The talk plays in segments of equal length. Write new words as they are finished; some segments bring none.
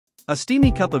A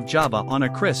steamy cup of Java on a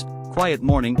crisp, quiet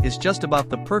morning is just about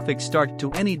the perfect start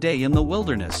to any day in the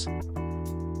wilderness.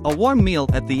 A warm meal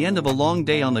at the end of a long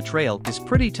day on the trail is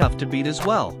pretty tough to beat as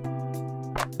well.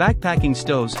 Backpacking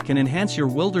stoves can enhance your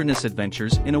wilderness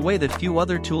adventures in a way that few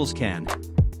other tools can.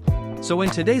 So in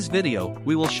today's video,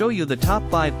 we will show you the top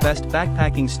 5 best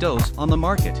backpacking stoves on the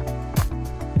market.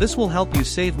 This will help you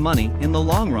save money in the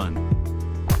long run.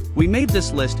 We made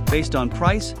this list based on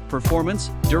price, performance,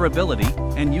 durability,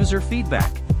 and user feedback.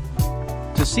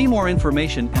 To see more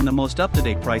information and the most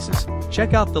up-to-date prices,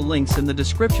 check out the links in the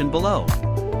description below.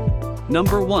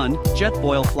 Number 1,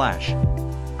 Jetboil Flash.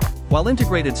 While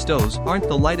integrated stoves aren't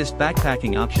the lightest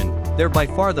backpacking option, they're by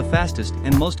far the fastest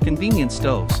and most convenient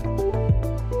stoves.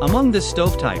 Among this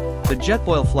stove type, the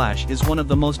Jetboil Flash is one of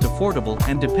the most affordable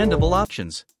and dependable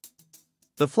options.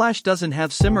 The Flash doesn't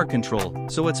have simmer control,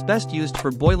 so it's best used for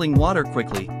boiling water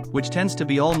quickly, which tends to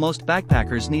be all most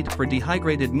backpackers need for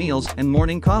dehydrated meals and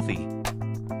morning coffee.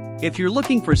 If you're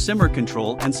looking for simmer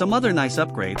control and some other nice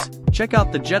upgrades, check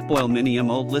out the Jetboil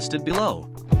MiniMo listed below.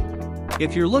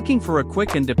 If you're looking for a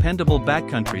quick and dependable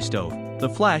backcountry stove, the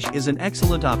Flash is an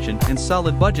excellent option and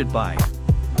solid budget buy.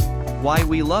 Why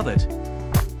we love it?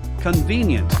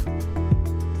 Convenient.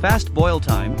 Fast boil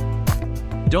time.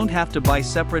 Don't have to buy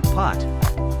separate pot.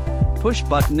 Push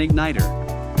button igniter.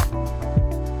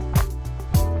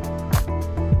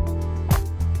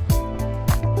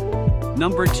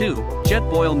 Number 2,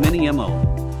 Jetboil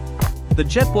MiniMo. The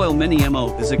Jetboil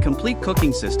MiniMo is a complete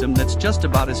cooking system that's just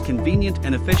about as convenient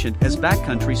and efficient as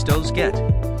backcountry stoves get.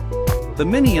 The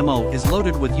MiniMo is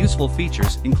loaded with useful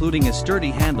features including a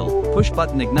sturdy handle,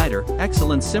 push-button igniter,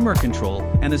 excellent simmer control,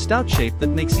 and a stout shape that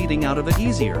makes eating out of it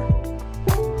easier.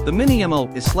 The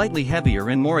MiniMo is slightly heavier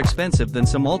and more expensive than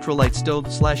some ultralight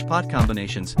stove/pot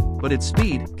combinations, but its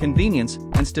speed, convenience,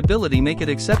 and stability make it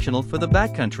exceptional for the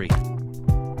backcountry.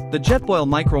 The Jetboil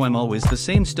MicroMo is the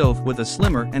same stove with a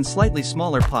slimmer and slightly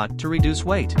smaller pot to reduce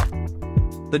weight.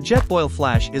 The Jetboil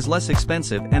Flash is less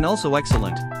expensive and also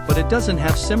excellent, but it doesn't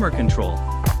have simmer control.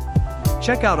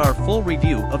 Check out our full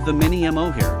review of the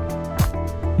MiniMo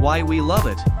here. Why we love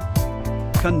it?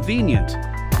 Convenient.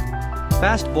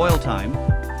 Fast boil time.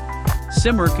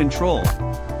 Simmer control.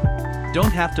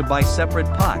 Don't have to buy separate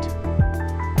pot.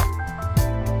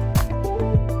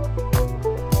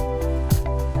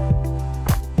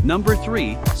 Number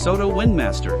 3, Soto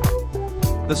Windmaster.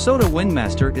 The Soto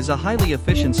Windmaster is a highly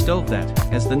efficient stove that,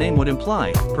 as the name would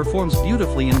imply, performs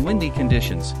beautifully in windy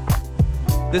conditions.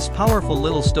 This powerful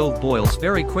little stove boils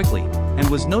very quickly, and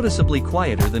was noticeably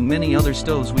quieter than many other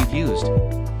stoves we've used.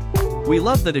 We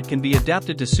love that it can be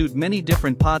adapted to suit many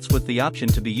different pots with the option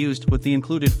to be used with the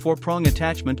included 4-prong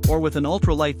attachment or with an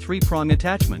ultralight 3-prong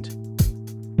attachment.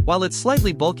 While it's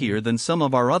slightly bulkier than some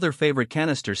of our other favorite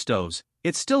canister stoves,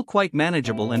 it's still quite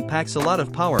manageable and packs a lot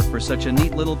of power for such a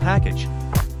neat little package.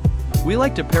 We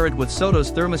like to pair it with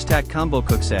Soto's Thermostat Combo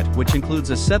Cook Set, which includes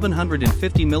a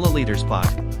 750 ml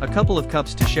pot, a couple of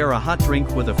cups to share a hot drink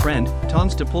with a friend,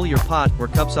 tongs to pull your pot or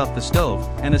cups off the stove,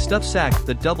 and a stuffed sack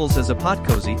that doubles as a pot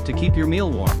cozy to keep your meal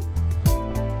warm.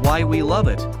 Why we love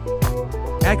it?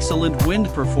 Excellent wind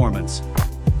performance.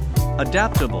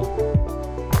 Adaptable.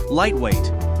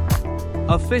 Lightweight.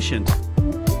 Efficient.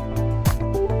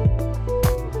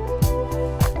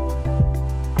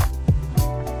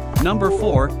 Number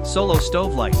 4, Solo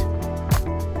Stove Lite.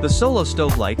 The Solo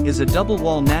Stove Lite is a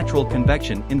double-wall natural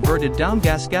convection inverted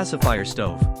down-gas gasifier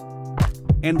stove.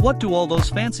 And what do all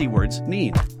those fancy words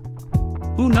mean?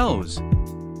 Who knows?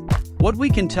 What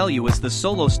we can tell you is the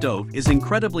Solo stove is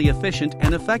incredibly efficient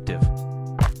and effective.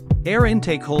 Air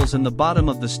intake holes in the bottom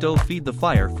of the stove feed the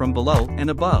fire from below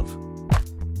and above.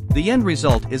 The end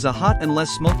result is a hot and less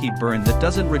smoky burn that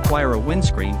doesn't require a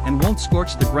windscreen and won't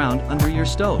scorch the ground under your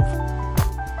stove.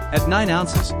 At 9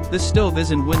 ounces, this stove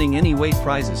isn't winning any weight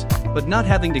prizes, but not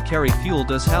having to carry fuel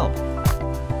does help.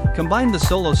 Combine the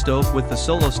Solo stove with the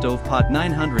Solo Stove Pot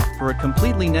 900 for a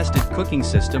completely nested cooking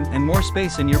system and more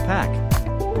space in your pack.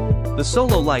 The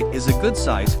Solo Lite is a good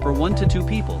size for 1 to 2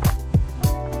 people.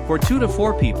 For 2 to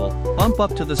 4 people, bump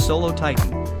up to the Solo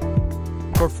Titan.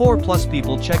 For 4+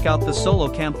 people, check out the Solo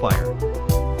Campfire.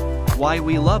 Why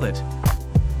we love it?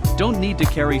 Don't need to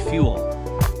carry fuel.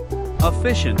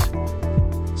 Efficient.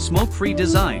 Smoke-free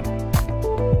design.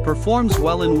 Performs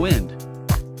well in wind.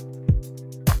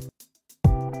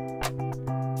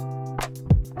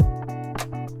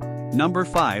 Number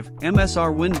 5,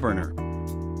 MSR WindBurner.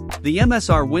 The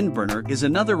MSR WindBurner is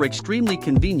another extremely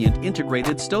convenient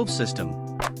integrated stove system.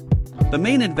 The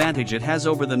main advantage it has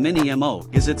over the MiniMo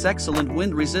is its excellent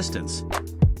wind resistance.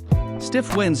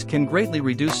 Stiff winds can greatly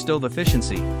reduce stove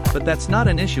efficiency, but that's not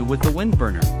an issue with the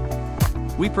WindBurner.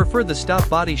 We prefer the stout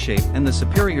body shape and the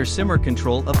superior simmer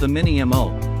control of the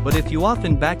MiniMo, but if you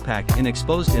often backpack in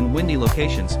exposed and windy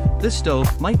locations, this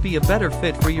stove might be a better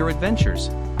fit for your adventures.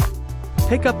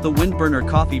 Pick up the WindBurner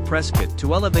coffee press kit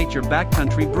to elevate your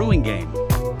backcountry brewing game.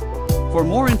 For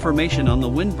more information on the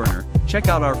WindBurner, check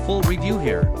out our full review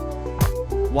here.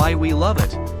 Why we love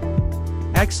it.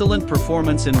 Excellent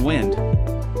performance in wind.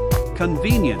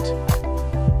 Convenient.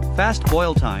 Fast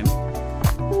boil time.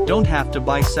 Don't have to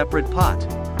buy separate pot.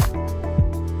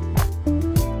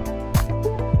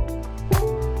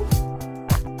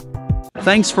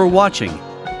 Thanks for watching.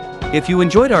 If you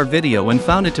enjoyed our video and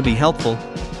found it to be helpful,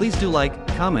 please do like,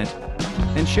 comment,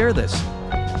 and share this.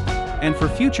 And for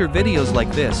future videos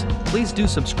like this, please do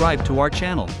subscribe to our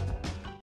channel.